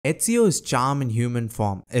Ezio's charm in human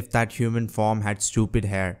form, if that human form had stupid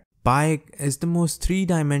hair. Bayek is the most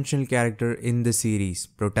three-dimensional character in the series,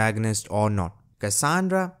 protagonist or not.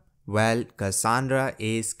 Kassandra? Well, Kassandra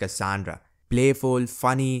is Kassandra. Playful,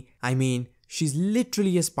 funny, she's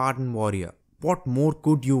literally a Spartan warrior. What more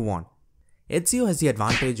could you want? Ezio has the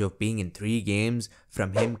advantage of being in 3 games.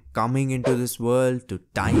 From him coming into this world to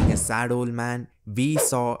dying a sad old man, we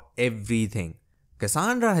saw everything.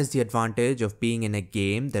 Kassandra has the advantage of being in a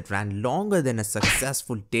game that ran longer than a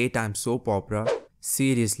successful daytime soap opera.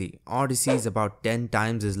 Seriously, Odyssey is about 10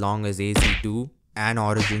 times as long as AC2 and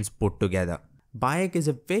Origins put together. Bayek is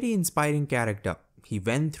a very inspiring character. He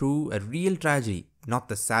went through a real tragedy, not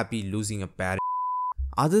the sappy losing a parent.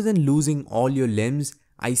 Other than losing all your limbs,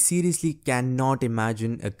 I seriously cannot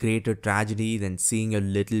imagine a greater tragedy than seeing your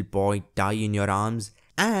little boy die in your arms,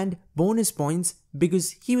 and bonus points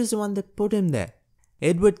because he was the one that put him there.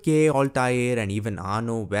 Edward K, Altair and even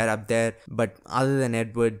Arno were up there, but other than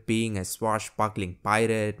Edward being a swashbuckling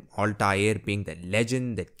pirate, Altair being the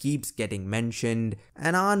legend that keeps getting mentioned,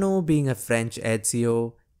 and Arno being a French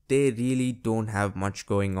Ezio, they really don't have much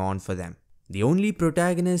going on for them. The only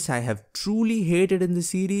protagonists I have truly hated in the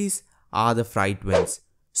series are the Fright Twins.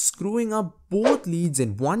 Screwing up both leads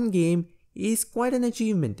in one game is quite an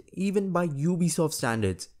achievement, even by Ubisoft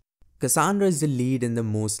standards. Kassandra is the lead in the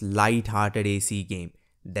most light-hearted AC game.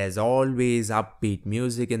 There's always upbeat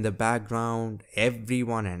music in the background,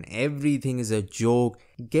 everyone and everything is a joke.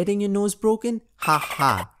 Getting your nose broken? Ha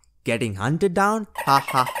ha. Getting hunted down? Ha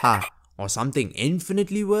ha ha. Or something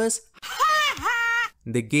infinitely worse? Ha ha.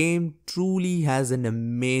 The game truly has an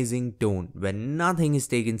amazing tone where nothing is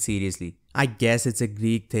taken seriously. I guess it's a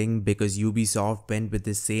Greek thing because Ubisoft went with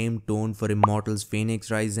the same tone for Immortals Phoenix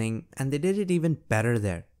Rising and they did it even better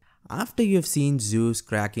there. After you've seen Zeus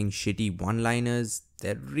cracking shitty one-liners,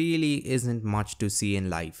 there really isn't much to see in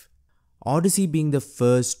life. Odyssey being the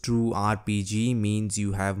first true RPG means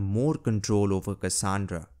you have more control over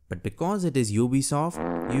Kassandra, but because it is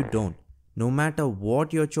Ubisoft, you don't. No matter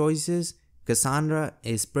what your choice is, Kassandra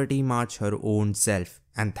is pretty much her own self,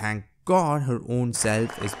 and thank God her own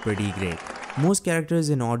self is pretty great. Most characters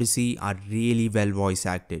in Odyssey are really well voice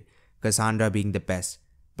acted, Kassandra being the best.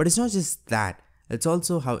 But it's not just that. It's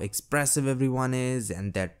also how expressive everyone is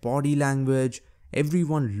and their body language.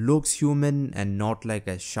 Everyone looks human and not like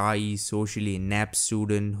a shy, socially inept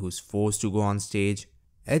student who's forced to go on stage.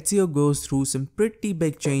 Ezio goes through some pretty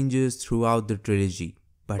big changes throughout the trilogy,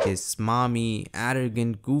 but his smarmy,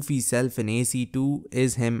 arrogant, goofy self in AC2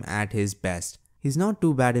 is him at his best. He's not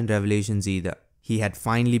too bad in Revelations either. He had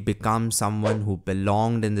finally become someone who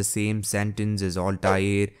belonged in the same sentence as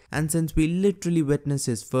Altair, and since we literally witnessed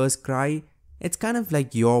his first cry, it's kind of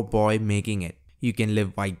like your boy making it. You can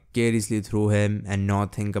live vicariously through him and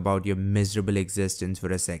not think about your miserable existence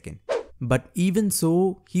for a second. But even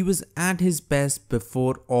so, he was at his best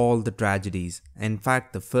before all the tragedies. In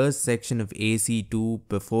fact, the first section of AC2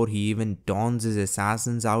 before he even dons his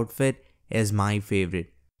assassin's outfit is my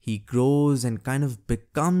favorite. He grows and kind of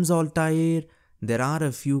becomes Altair. There are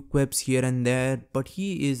a few quips here and there, but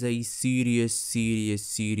he is a serious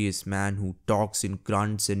man who talks in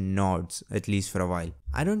grunts and nods, at least for a while.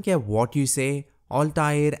 I don't care what you say,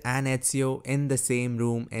 Altair and Ezio in the same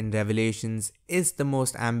room in Revelations is the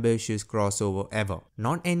most ambitious crossover ever.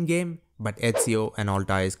 Not Endgame, but Ezio and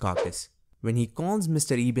Altair's carcass. When he calls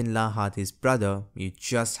Mr. Ibn Lahat his brother, you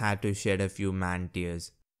just had to shed a few man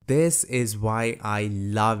tears. This is why I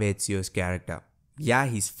love Ezio's character. Yeah,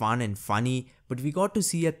 he's fun and funny, but we got to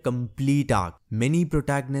see a complete arc. Many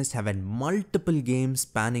protagonists have had multiple games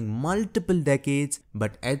spanning multiple decades,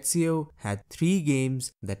 but Ezio had 3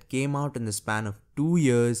 games that came out in the span of 2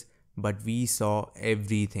 years, but we saw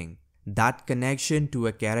everything. That connection to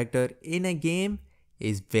a character in a game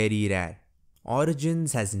is very rare.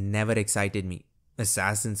 Origins has never excited me.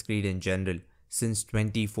 Assassin's Creed in general. Since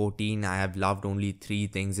 2014, I have loved only 3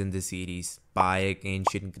 things in the series: Bayek,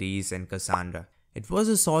 Ancient Greece and Kassandra. It was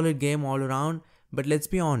a solid game all around, but let's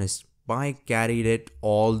be honest, Bayek carried it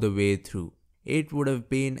all the way through. It would have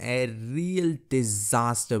been a real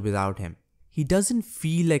disaster without him. He doesn't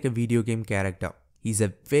feel like a video game character. He's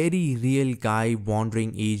a very real guy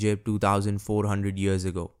wandering Egypt 2400 years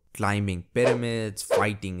ago, climbing pyramids,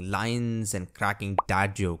 fighting lions and cracking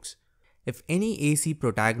dad jokes. If any AC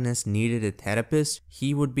protagonist needed a therapist,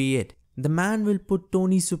 he would be it. The man will put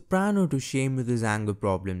Tony Soprano to shame with his anger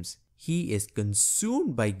problems. He is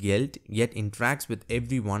consumed by guilt, yet interacts with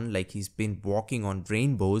everyone like he's been walking on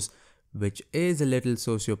rainbows, which is a little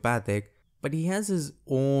sociopathic, but he has his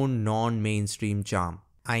own non-mainstream charm.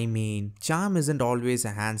 Charm isn't always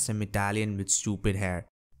a handsome Italian with stupid hair.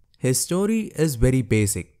 His story is very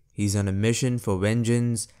basic. He's on a mission for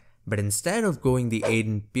vengeance, but instead of going the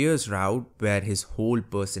Aiden Pierce route where his whole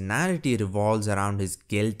personality revolves around his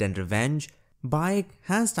guilt and revenge, Bayek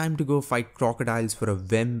has time to go fight crocodiles for a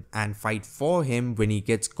whim and fight for him when he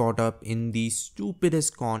gets caught up in the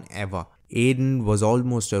stupidest con ever. Aiden was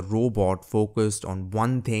almost a robot focused on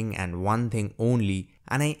one thing and one thing only,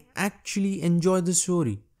 and I actually enjoyed the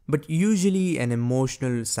story. But usually an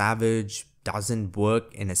emotional savage doesn't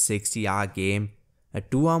work in a 60-hour game. A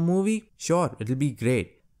 2-hour movie? Sure, it'll be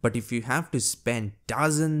great. But if you have to spend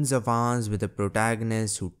dozens of hours with a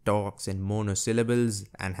protagonist who talks in monosyllables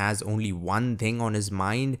and has only one thing on his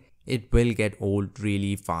mind, it will get old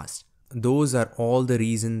really fast. Those are all the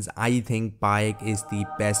reasons I think Bayek is the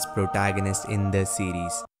best protagonist in the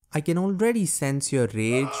series. I can already sense your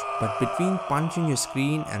rage, but between punching your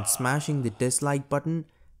screen and smashing the dislike button,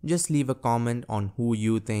 just leave a comment on who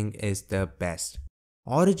you think is the best.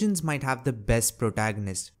 Origins might have the best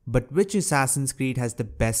protagonist, but which Assassin's Creed has the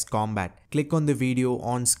best combat? Click on the video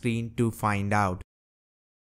on screen to find out.